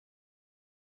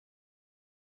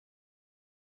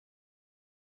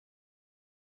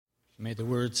May the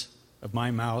words of my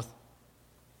mouth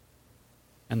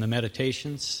and the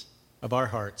meditations of our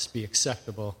hearts be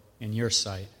acceptable in your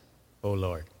sight, O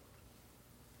Lord.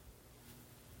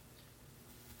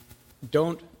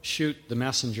 Don't Shoot the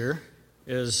Messenger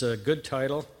is a good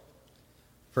title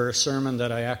for a sermon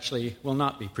that I actually will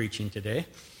not be preaching today.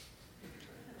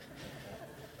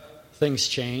 Things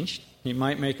changed. He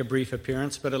might make a brief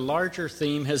appearance, but a larger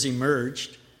theme has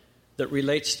emerged that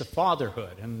relates to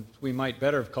fatherhood, and we might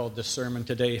better have called this sermon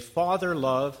today, Father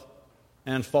Love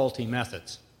and Faulty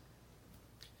Methods.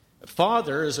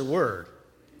 Father is a word,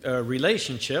 a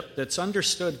relationship that's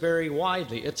understood very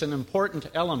widely. It's an important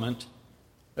element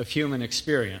of human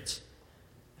experience.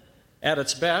 At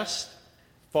its best,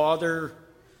 father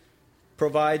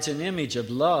provides an image of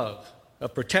love,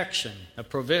 of protection, of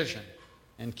provision,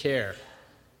 and care.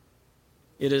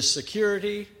 It is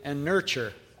security and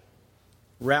nurture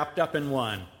wrapped up in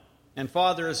one. And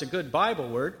father is a good Bible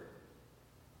word.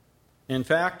 In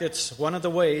fact, it's one of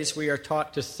the ways we are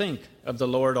taught to think of the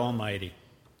Lord Almighty,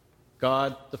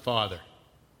 God the Father.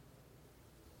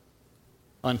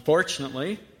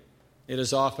 Unfortunately, it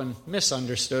is often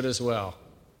misunderstood as well.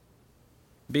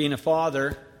 Being a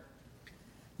father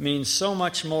means so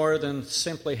much more than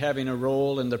simply having a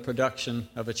role in the production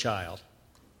of a child.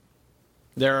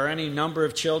 There are any number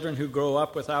of children who grow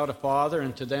up without a father,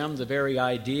 and to them the very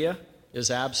idea is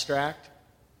abstract,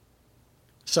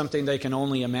 something they can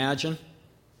only imagine.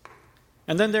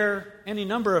 And then there are any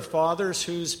number of fathers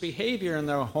whose behavior in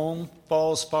their home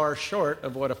falls far short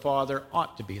of what a father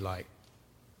ought to be like.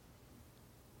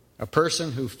 A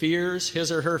person who fears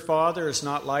his or her father is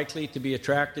not likely to be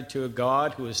attracted to a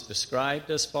God who is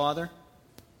described as Father.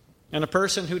 And a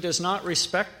person who does not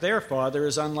respect their father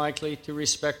is unlikely to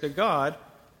respect a God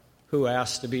who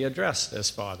asks to be addressed as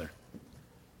Father.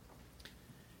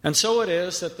 And so it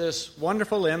is that this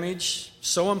wonderful image,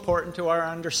 so important to our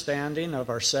understanding of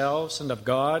ourselves and of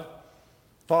God,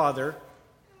 Father,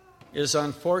 is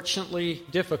unfortunately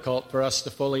difficult for us to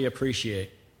fully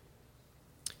appreciate.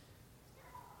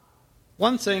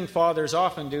 One thing fathers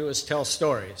often do is tell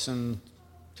stories, and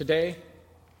today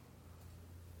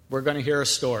we're going to hear a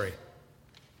story.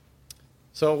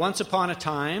 So once upon a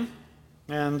time,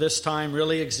 and this time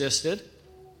really existed,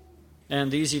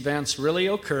 and these events really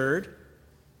occurred,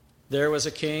 there was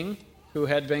a king who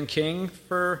had been king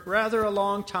for rather a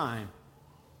long time.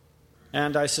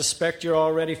 And I suspect you're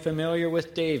already familiar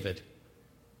with David,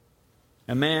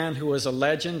 a man who was a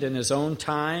legend in his own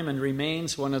time and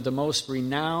remains one of the most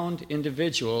renowned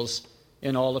individuals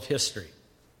in all of history.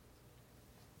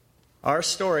 Our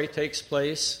story takes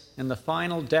place in the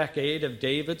final decade of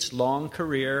David's long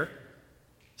career.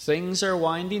 Things are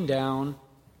winding down,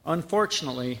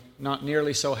 unfortunately, not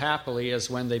nearly so happily as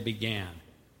when they began.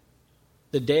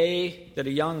 The day that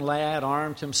a young lad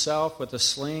armed himself with a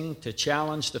sling to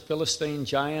challenge the Philistine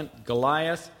giant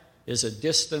Goliath is a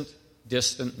distant,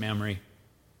 distant memory,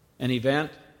 an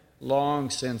event long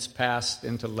since passed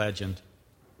into legend.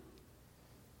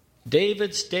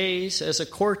 David's days as a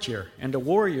courtier and a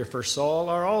warrior for Saul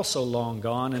are also long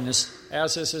gone, and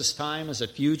as is his time as a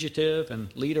fugitive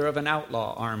and leader of an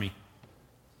outlaw army.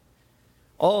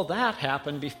 All that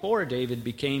happened before David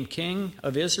became king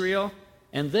of Israel,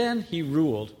 and then he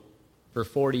ruled for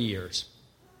 40 years.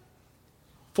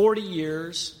 40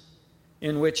 years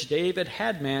in which David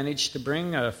had managed to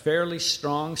bring a fairly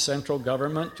strong central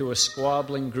government to a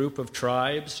squabbling group of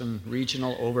tribes and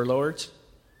regional overlords.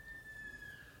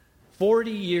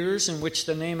 40 years in which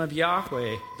the name of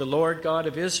Yahweh, the Lord God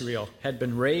of Israel, had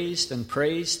been raised and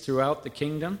praised throughout the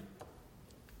kingdom.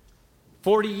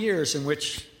 40 years in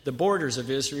which the borders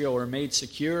of Israel were made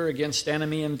secure against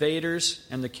enemy invaders,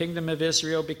 and the kingdom of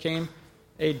Israel became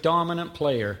a dominant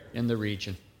player in the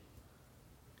region.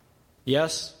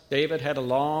 Yes, David had a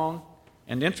long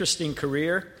and interesting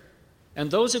career, and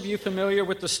those of you familiar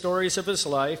with the stories of his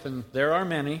life, and there are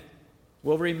many,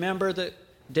 will remember that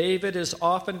David is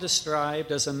often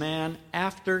described as a man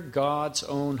after God's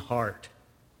own heart.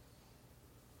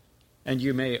 And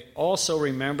you may also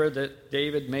remember that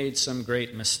David made some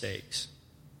great mistakes.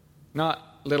 Not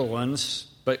little ones,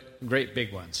 but great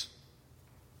big ones.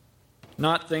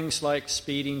 Not things like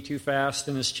speeding too fast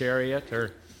in his chariot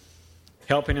or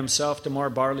helping himself to more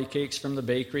barley cakes from the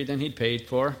bakery than he'd paid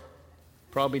for.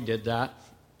 Probably did that.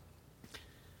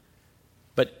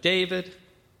 But David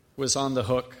was on the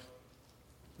hook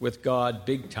with God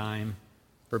big time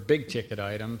for big ticket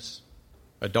items,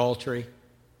 adultery,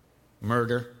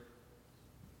 murder.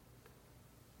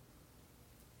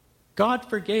 God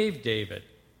forgave David,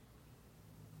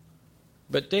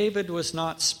 but David was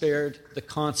not spared the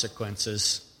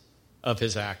consequences of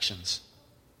his actions.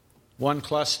 One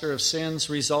cluster of sins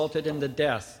resulted in the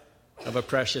death of a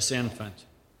precious infant.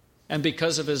 And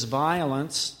because of his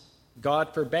violence,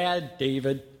 God forbade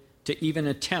David to even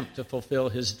attempt to fulfill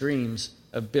his dreams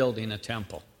of building a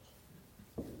temple.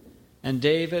 And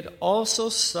David also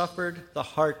suffered the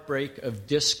heartbreak of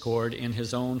discord in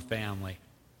his own family.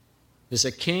 He's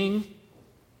a king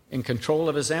in control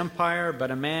of his empire, but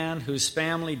a man whose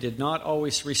family did not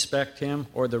always respect him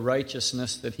or the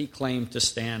righteousness that he claimed to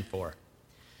stand for.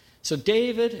 So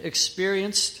David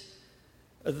experienced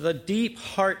the deep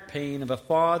heart pain of a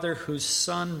father whose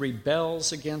son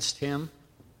rebels against him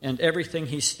and everything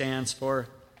he stands for.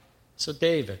 So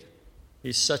David,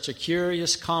 he's such a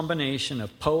curious combination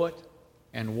of poet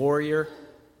and warrior,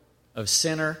 of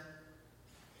sinner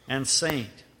and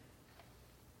saint.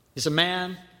 He's a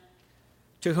man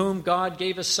to whom God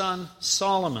gave a son,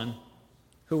 Solomon,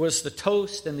 who was the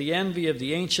toast and the envy of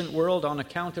the ancient world on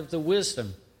account of the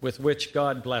wisdom with which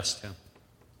God blessed him.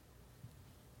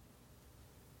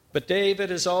 But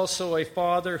David is also a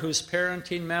father whose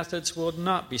parenting methods will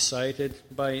not be cited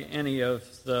by any of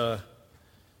the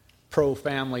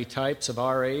pro-family types of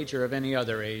our age or of any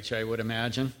other age, I would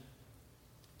imagine.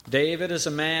 David is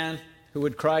a man who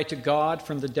would cry to God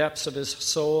from the depths of his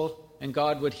soul, and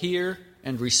God would hear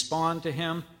and respond to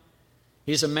him.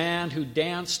 He's a man who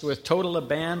danced with total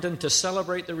abandon to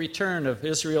celebrate the return of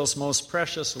Israel's most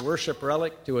precious worship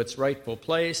relic to its rightful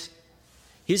place.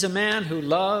 He's a man who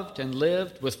loved and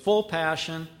lived with full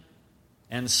passion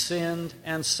and sinned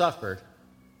and suffered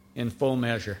in full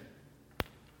measure.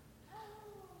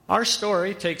 Our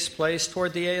story takes place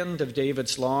toward the end of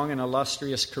David's long and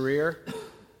illustrious career.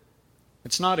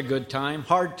 It's not a good time.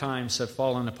 Hard times have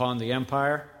fallen upon the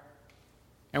empire.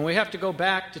 And we have to go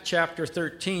back to chapter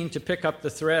 13 to pick up the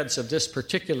threads of this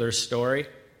particular story.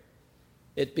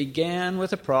 It began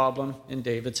with a problem in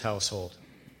David's household.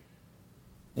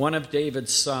 One of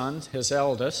David's sons, his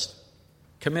eldest,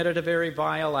 committed a very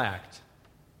vile act.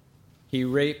 He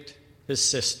raped his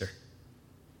sister.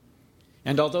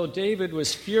 And although David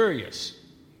was furious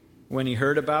when he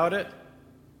heard about it,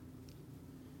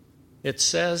 it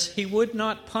says he would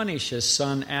not punish his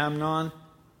son Amnon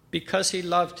because he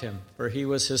loved him, for he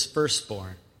was his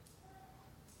firstborn.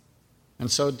 And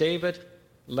so David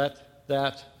let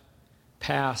that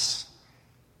pass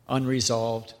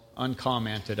unresolved,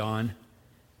 uncommented on.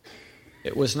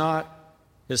 It was not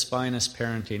his finest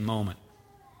parenting moment.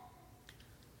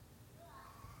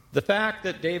 The fact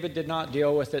that David did not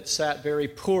deal with it sat very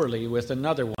poorly with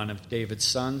another one of David's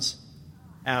sons,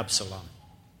 Absalom.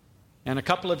 And a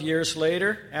couple of years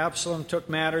later, Absalom took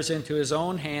matters into his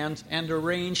own hands and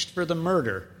arranged for the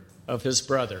murder of his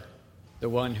brother, the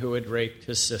one who had raped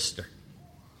his sister.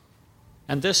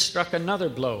 And this struck another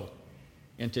blow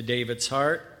into David's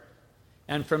heart.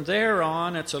 And from there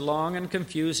on, it's a long and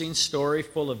confusing story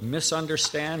full of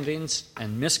misunderstandings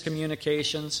and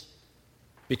miscommunications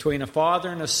between a father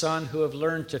and a son who have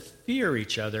learned to fear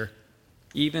each other,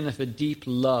 even if a deep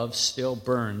love still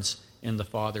burns in the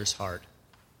father's heart.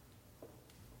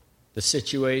 The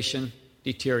situation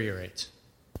deteriorates.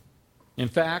 In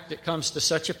fact, it comes to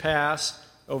such a pass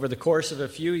over the course of a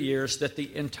few years that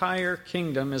the entire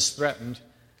kingdom is threatened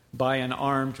by an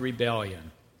armed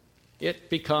rebellion. It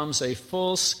becomes a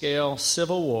full-scale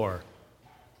civil war.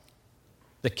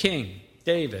 The king,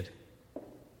 David,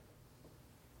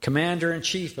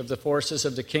 commander-in-chief of the forces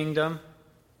of the kingdom,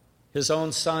 his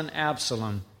own son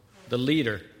Absalom, the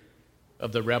leader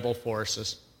of the rebel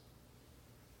forces.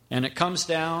 And it comes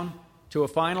down to a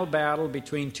final battle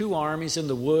between two armies in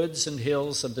the woods and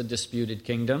hills of the disputed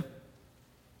kingdom,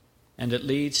 and it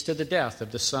leads to the death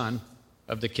of the son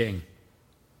of the king.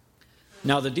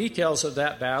 Now, the details of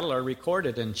that battle are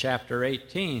recorded in chapter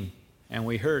 18, and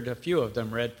we heard a few of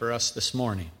them read for us this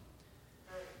morning.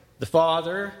 The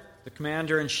father, the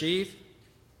commander-in-chief,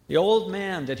 the old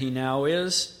man that he now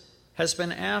is, has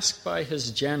been asked by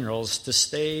his generals to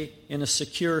stay in a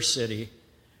secure city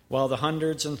while the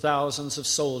hundreds and thousands of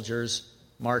soldiers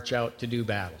march out to do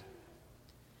battle.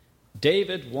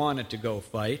 David wanted to go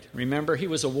fight. Remember, he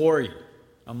was a warrior,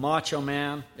 a macho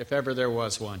man, if ever there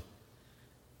was one.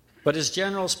 But his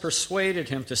generals persuaded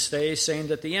him to stay, saying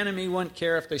that the enemy wouldn't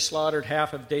care if they slaughtered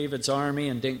half of David's army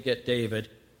and didn't get David.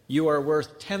 You are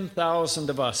worth 10,000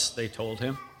 of us, they told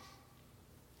him.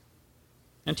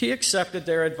 And he accepted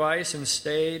their advice and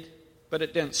stayed, but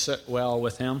it didn't sit well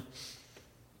with him.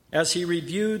 As he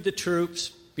reviewed the troops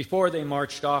before they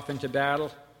marched off into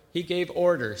battle, he gave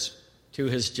orders to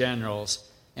his generals,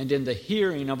 and in the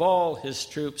hearing of all his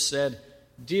troops said,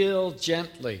 "Deal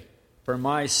gently for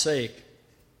my sake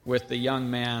with the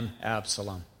young man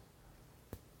Absalom."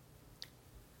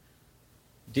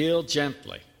 Deal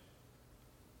gently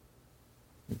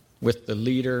with the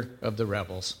leader of the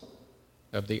rebels,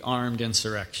 of the armed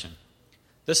insurrection.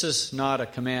 This is not a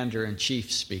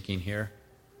commander-in-chief speaking here.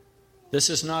 This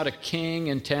is not a king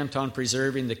intent on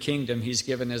preserving the kingdom he's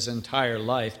given his entire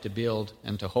life to build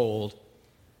and to hold.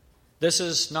 This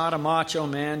is not a macho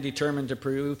man determined to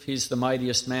prove he's the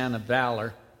mightiest man of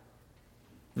valor.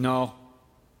 No,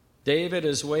 David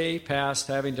is way past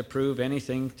having to prove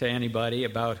anything to anybody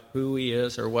about who he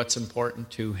is or what's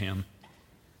important to him.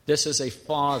 This is a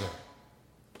father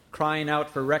crying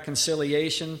out for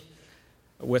reconciliation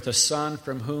with a son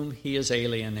from whom he is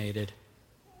alienated.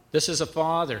 This is a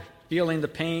father feeling the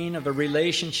pain of a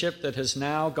relationship that has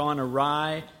now gone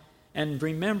awry and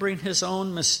remembering his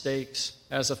own mistakes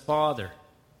as a father,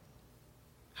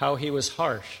 how he was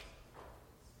harsh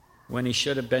when he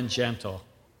should have been gentle,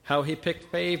 how he picked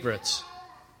favorites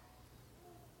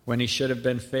when he should have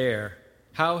been fair,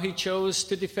 how he chose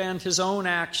to defend his own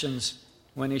actions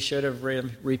when he should have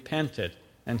repented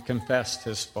and confessed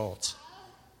his faults,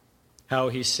 how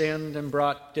he sinned and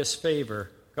brought disfavor,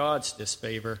 God's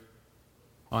disfavor,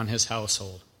 on his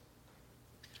household.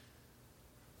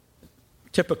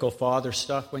 Typical father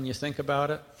stuff when you think about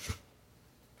it.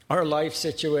 Our life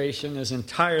situation is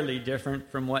entirely different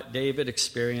from what David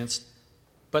experienced,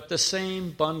 but the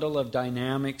same bundle of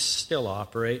dynamics still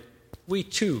operate. We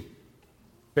too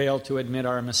fail to admit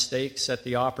our mistakes at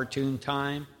the opportune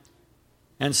time,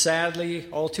 and sadly,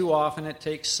 all too often it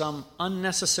takes some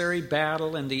unnecessary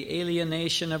battle and the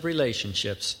alienation of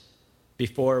relationships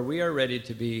before we are ready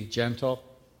to be gentle,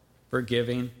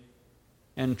 forgiving,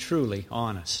 and truly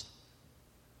honest.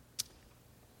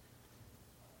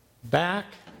 Back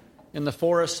in the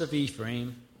forest of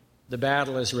Ephraim, the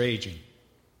battle is raging.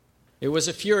 It was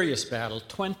a furious battle.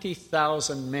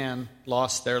 20,000 men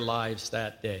lost their lives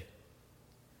that day.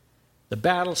 The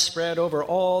battle spread over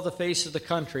all the face of the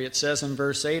country, it says in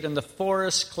verse 8, and the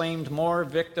forest claimed more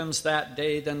victims that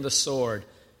day than the sword.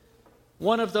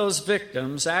 One of those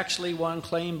victims, actually one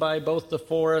claimed by both the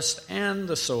forest and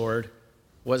the sword,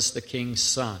 was the king's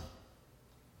son.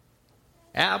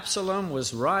 Absalom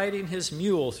was riding his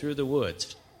mule through the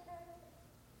woods,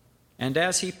 and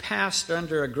as he passed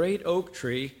under a great oak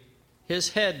tree,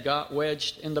 his head got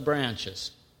wedged in the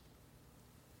branches.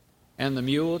 And the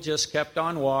mule just kept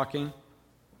on walking,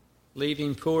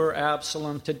 leaving poor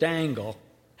Absalom to dangle,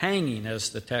 hanging, as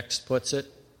the text puts it,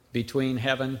 between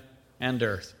heaven and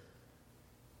earth.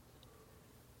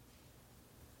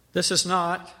 This is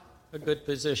not a good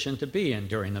position to be in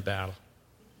during the battle.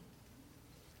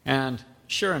 And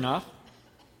sure enough,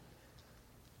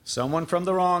 someone from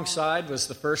the wrong side was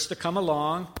the first to come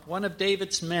along. One of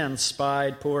David's men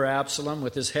spied poor Absalom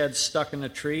with his head stuck in a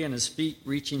tree and his feet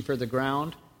reaching for the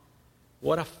ground.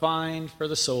 What a find for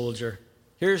the soldier.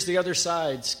 Here's the other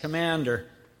side's commander,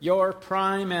 your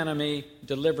prime enemy,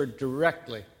 delivered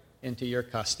directly into your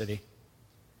custody.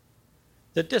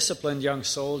 The disciplined young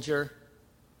soldier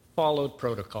followed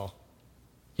protocol.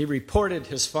 He reported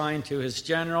his find to his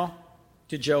general,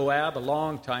 to Joab, a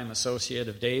longtime associate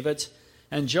of David's,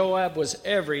 and Joab was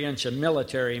every inch a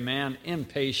military man,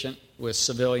 impatient with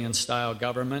civilian-style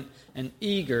government and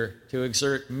eager to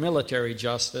exert military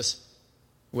justice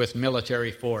with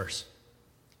military force.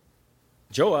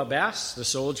 Joab asks the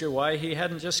soldier why he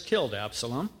hadn't just killed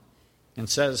Absalom and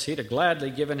says he'd have gladly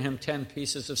given him 10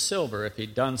 pieces of silver if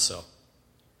he'd done so.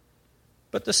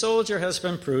 But the soldier has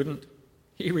been prudent.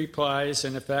 He replies,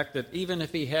 in effect, that even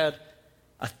if he had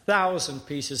 1,000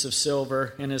 pieces of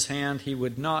silver in his hand, he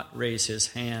would not raise his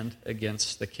hand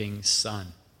against the king's son.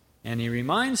 And he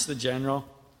reminds the general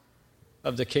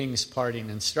of the king's parting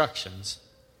instructions.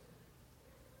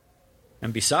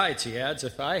 And besides, he adds,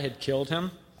 if I had killed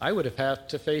him, I would have had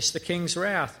to face the king's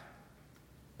wrath,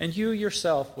 and you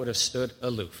yourself would have stood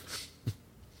aloof.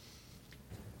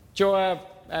 Joab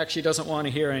actually doesn't want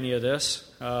to hear any of this.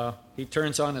 He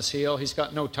turns on his heel. He's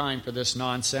got no time for this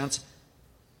nonsense.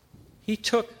 He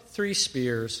took 3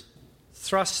 spears,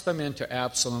 thrust them into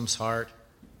Absalom's heart,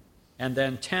 and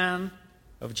then 10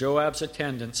 of Joab's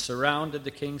attendants surrounded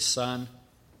the king's son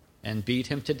and beat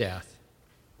him to death.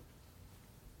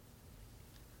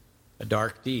 A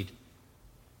dark deed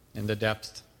in the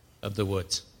depth of the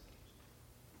woods.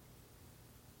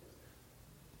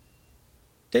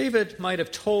 David might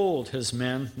have told his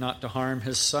men not to harm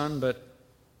his son, but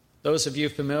those of you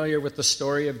familiar with the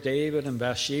story of David and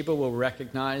Bathsheba will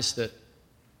recognize that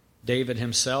David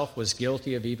himself was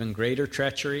guilty of even greater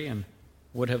treachery and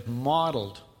would have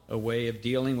modeled a way of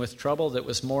dealing with trouble that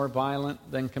was more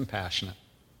violent than compassionate.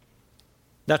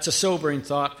 That's a sobering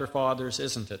thought for fathers,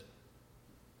 isn't it?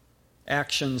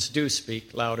 Actions do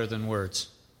speak louder than words.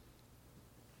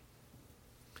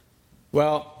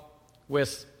 Well,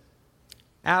 with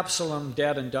Absalom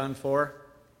dead and done for,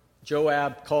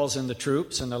 Joab calls in the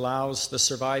troops and allows the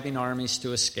surviving armies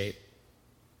to escape.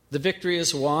 The victory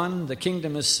is won, the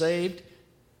kingdom is saved.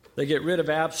 They get rid of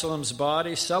Absalom's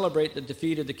body, celebrate the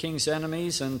defeat of the king's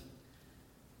enemies, and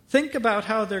think about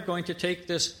how they're going to take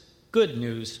this good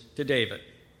news to David.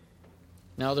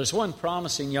 Now, there's one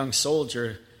promising young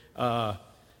soldier, a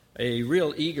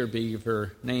real eager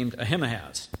beaver named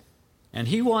Ahimaaz, and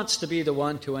he wants to be the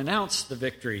one to announce the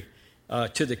victory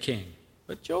to the king.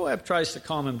 But Joab tries to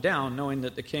calm him down, knowing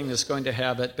that the king is going to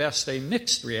have at best a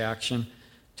mixed reaction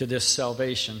to this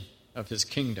salvation of his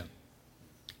kingdom.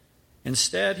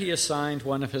 Instead, he assigned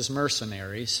one of his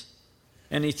mercenaries,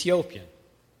 an Ethiopian,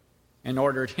 and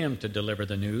ordered him to deliver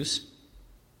the news.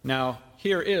 Now,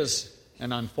 here is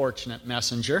an unfortunate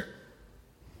messenger.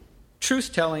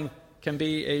 Truth-telling can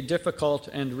be a difficult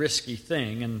and risky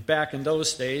thing, and back in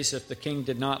those days, if the king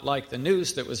did not like the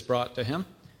news that was brought to him,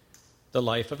 the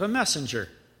life of a messenger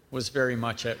was very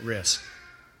much at risk.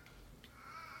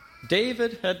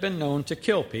 David had been known to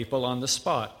kill people on the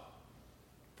spot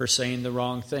for saying the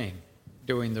wrong thing,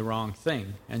 doing the wrong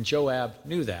thing, and Joab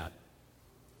knew that.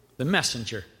 The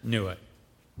messenger knew it.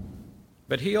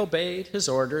 But he obeyed his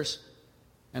orders,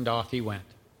 and off he went.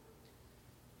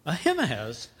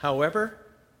 Ahimaaz, however,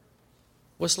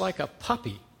 was like a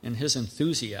puppy in his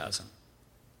enthusiasm.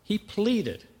 He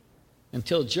pleaded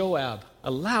until Joab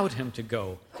allowed him to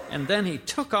go, and then he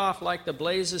took off like the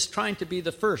blazes, trying to be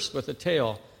the first with a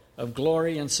tale of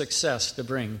glory and success to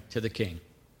bring to the king.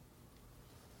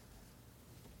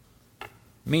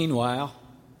 Meanwhile,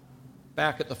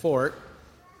 back at the fort,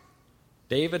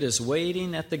 David is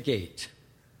waiting at the gate,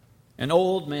 an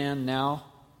old man now,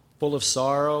 full of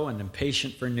sorrow and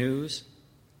impatient for news.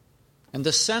 And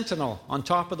the sentinel on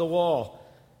top of the wall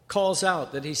calls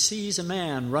out that he sees a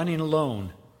man running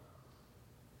alone.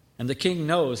 And the king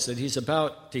knows that he's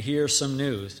about to hear some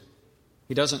news.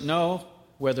 He doesn't know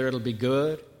whether it'll be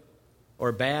good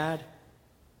or bad.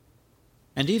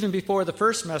 And even before the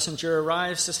first messenger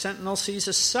arrives, the sentinel sees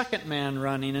a second man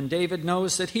running, and David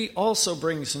knows that he also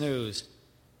brings news.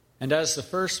 And as the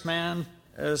first man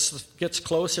gets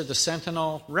closer, the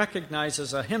sentinel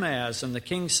recognizes Ahimaaz, and the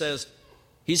king says,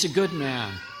 "He's a good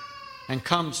man," and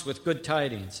comes with good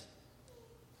tidings.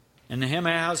 And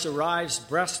Ahimaaz arrives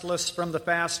breathless from the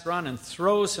fast run and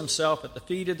throws himself at the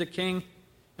feet of the king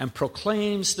and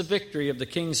proclaims the victory of the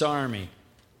king's army.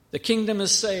 The kingdom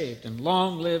is saved, and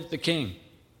long live the king.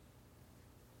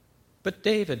 But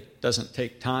David doesn't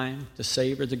take time to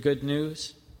savor the good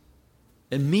news.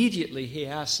 Immediately he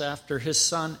asks after his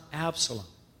son Absalom.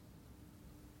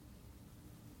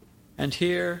 And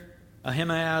here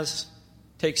Ahimaaz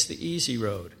takes the easy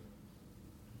road.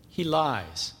 He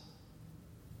lies.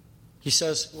 He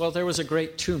says, well, there was a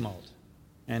great tumult,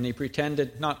 and he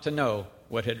pretended not to know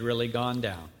what had really gone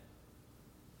down.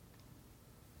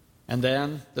 And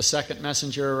then the second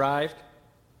messenger arrived,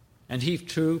 and he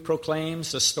too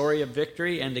proclaims the story of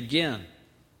victory, and again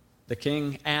the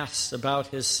king asks about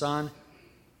his son.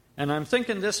 And I'm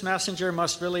thinking this messenger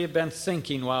must really have been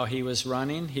thinking while he was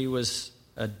running. He was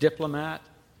a diplomat,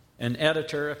 an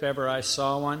editor, if ever I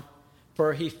saw one,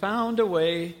 for he found a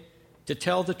way to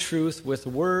tell the truth with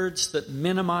words that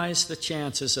minimize the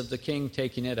chances of the king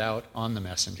taking it out on the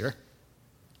messenger.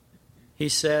 He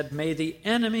said, "May the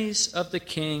enemies of the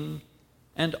king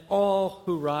and all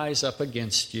who rise up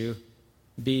against you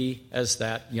be as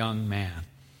that young man."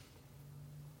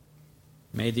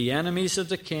 May the enemies of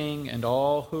the king and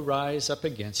all who rise up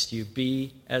against you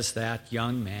be as that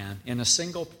young man. In a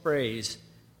single phrase,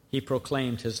 he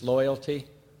proclaimed his loyalty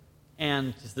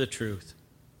and the truth.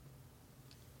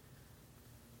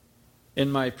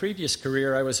 In my previous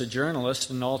career, I was a journalist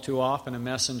and all too often a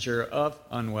messenger of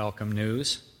unwelcome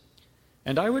news.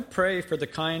 And I would pray for the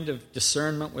kind of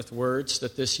discernment with words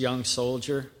that this young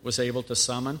soldier was able to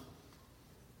summon,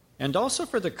 and also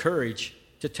for the courage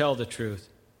to tell the truth,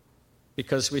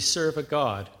 because we serve a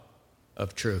God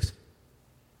of truth.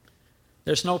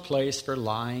 There's no place for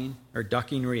lying or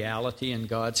ducking reality in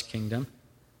God's kingdom.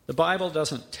 The Bible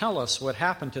doesn't tell us what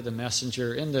happened to the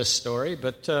messenger in this story,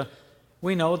 but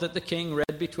we know that the king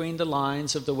read between the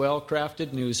lines of the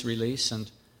well-crafted news release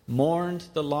and mourned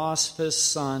the loss of his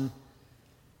son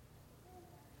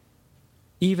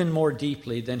even more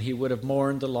deeply than he would have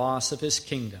mourned the loss of his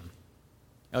kingdom.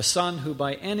 A son who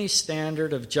by any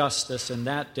standard of justice in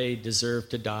that day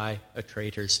deserved to die a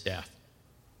traitor's death.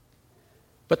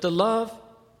 But the love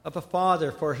of a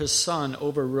father for his son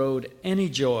overrode any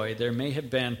joy there may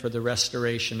have been for the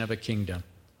restoration of a kingdom.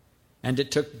 And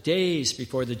it took days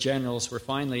before the generals were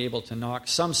finally able to knock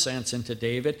some sense into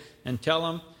David and tell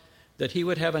him that he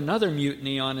would have another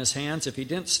mutiny on his hands if he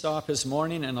didn't stop his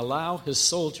mourning and allow his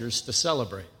soldiers to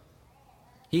celebrate.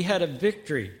 He had a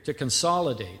victory to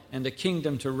consolidate and a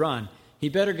kingdom to run. He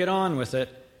better get on with it,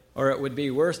 or it would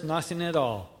be worth nothing at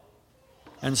all.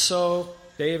 And so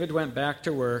David went back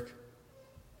to work,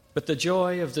 but the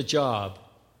joy of the job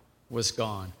was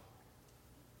gone.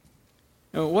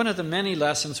 Now, one of the many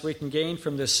lessons we can gain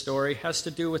from this story has to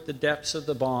do with the depths of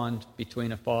the bond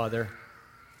between a father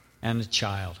and a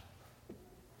child.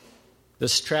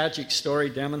 This tragic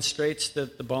story demonstrates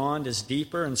that the bond is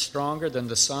deeper and stronger than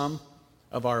the sum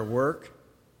of our work.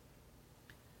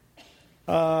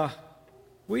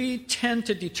 We tend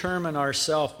to determine our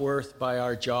self-worth by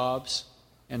our jobs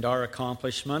and our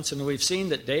accomplishments, and we've seen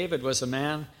that David was a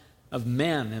man of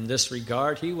men in this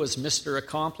regard. He was Mr.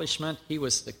 Accomplishment, he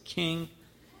was the king,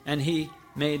 and he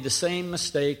made the same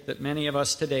mistake that many of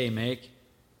us today make.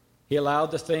 He allowed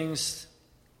the things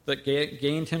that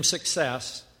gained him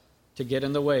success to get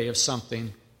in the way of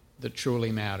something that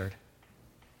truly mattered.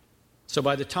 So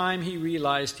by the time he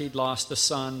realized he'd lost a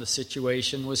son, the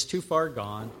situation was too far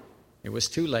gone. It was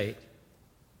too late.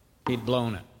 He'd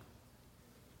blown it.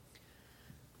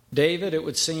 David, it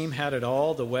would seem, had it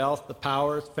all: the wealth, the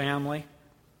power, the family.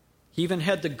 He even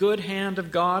had the good hand of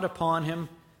God upon him,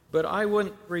 but I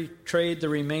wouldn't trade the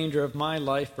remainder of my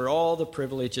life for all the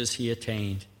privileges he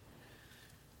attained.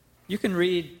 You can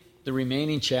read the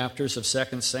remaining chapters of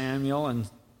 2 Samuel and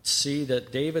see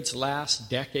that David's last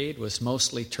decade was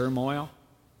mostly turmoil.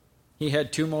 He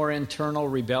had 2 more internal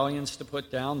rebellions to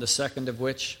put down, the second of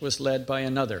which was led by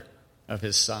another of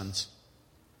his sons.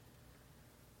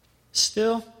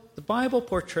 Still, the Bible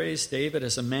portrays David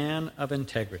as a man of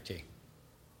integrity,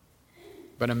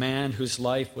 but a man whose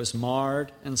life was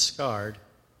marred and scarred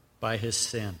by his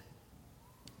sin.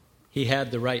 He had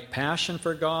the right passion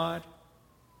for God.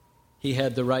 He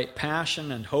had the right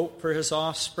passion and hope for his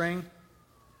offspring,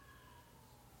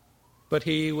 but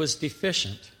he was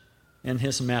deficient in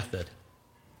his method.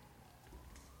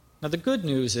 Now, the good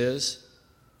news is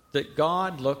that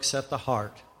God looks at the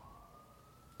heart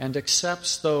and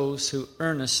accepts those who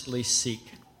earnestly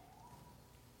seek.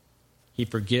 He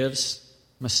forgives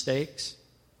mistakes,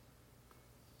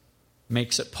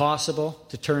 makes it possible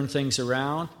to turn things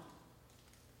around,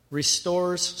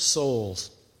 restores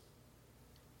souls.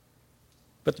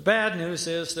 But the bad news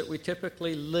is that we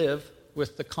typically live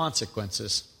with the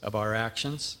consequences of our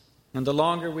actions. And the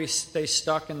longer we stay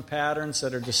stuck in patterns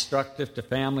that are destructive to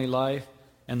family life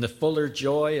and the fuller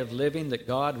joy of living that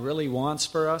God really wants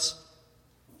for us,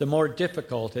 the more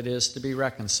difficult it is to be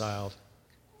reconciled,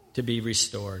 to be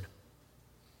restored.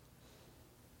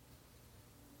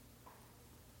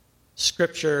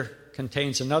 Scripture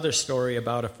contains another story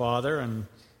about a father, and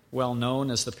well known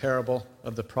as the parable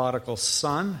of the prodigal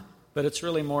son, but it's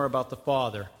really more about the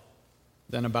father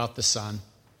than about the son.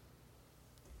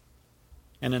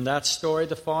 And in that story,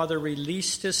 the father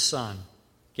released his son,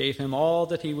 gave him all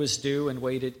that he was due, and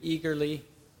waited eagerly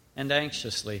and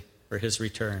anxiously for his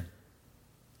return.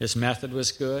 His method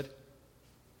was good.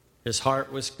 His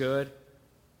heart was good.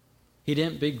 He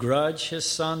didn't begrudge his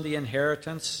son the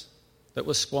inheritance that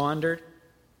was squandered.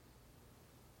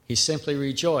 He simply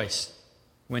rejoiced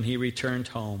when he returned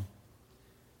home.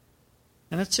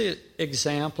 And it's an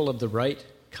example of the right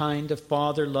kind of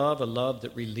father love, a love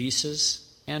that releases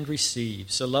and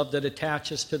receives, a love that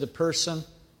attaches to the person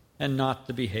and not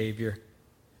the behavior,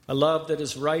 a love that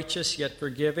is righteous yet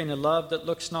forgiving, a love that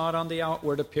looks not on the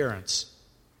outward appearance,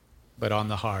 but on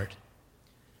the heart.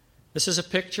 This is a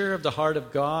picture of the heart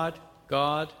of God,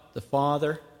 God the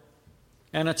Father,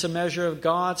 and it's a measure of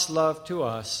God's love to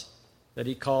us that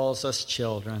he calls us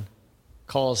children,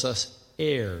 calls us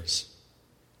heirs.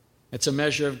 It's a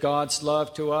measure of God's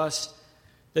love to us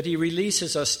that he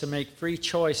releases us to make free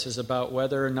choices about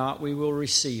whether or not we will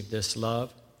receive this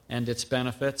love and its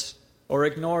benefits, or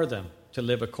ignore them to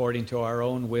live according to our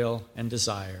own will and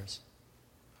desires.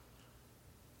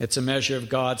 It's a measure of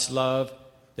God's love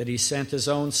that he sent his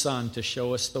own Son to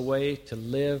show us the way to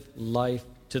live life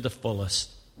to the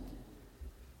fullest.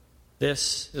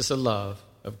 This is the love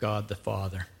of God the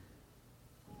Father.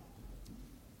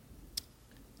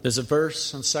 There's a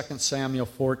verse in 2 Samuel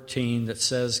 14 that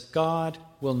says, God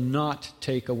will not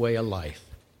take away a life.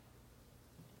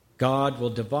 God will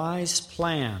devise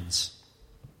plans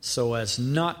so as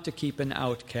not to keep an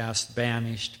outcast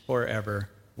banished forever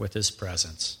with his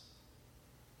presence.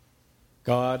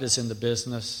 God is in the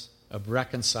business of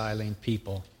reconciling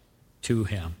people to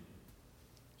him.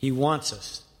 He wants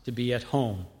us to be at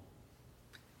home,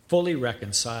 fully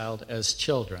reconciled as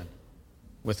children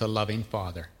with a loving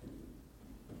Father.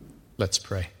 Let's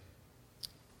pray.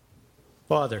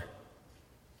 Father,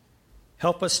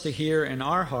 Help us to hear in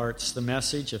our hearts the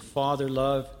message of Father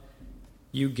love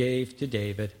you gave to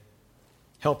David.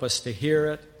 Help us to hear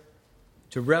it,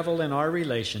 to revel in our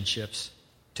relationships,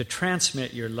 to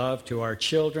transmit your love to our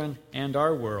children and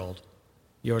our world.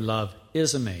 Your love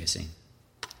is amazing.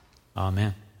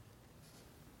 Amen.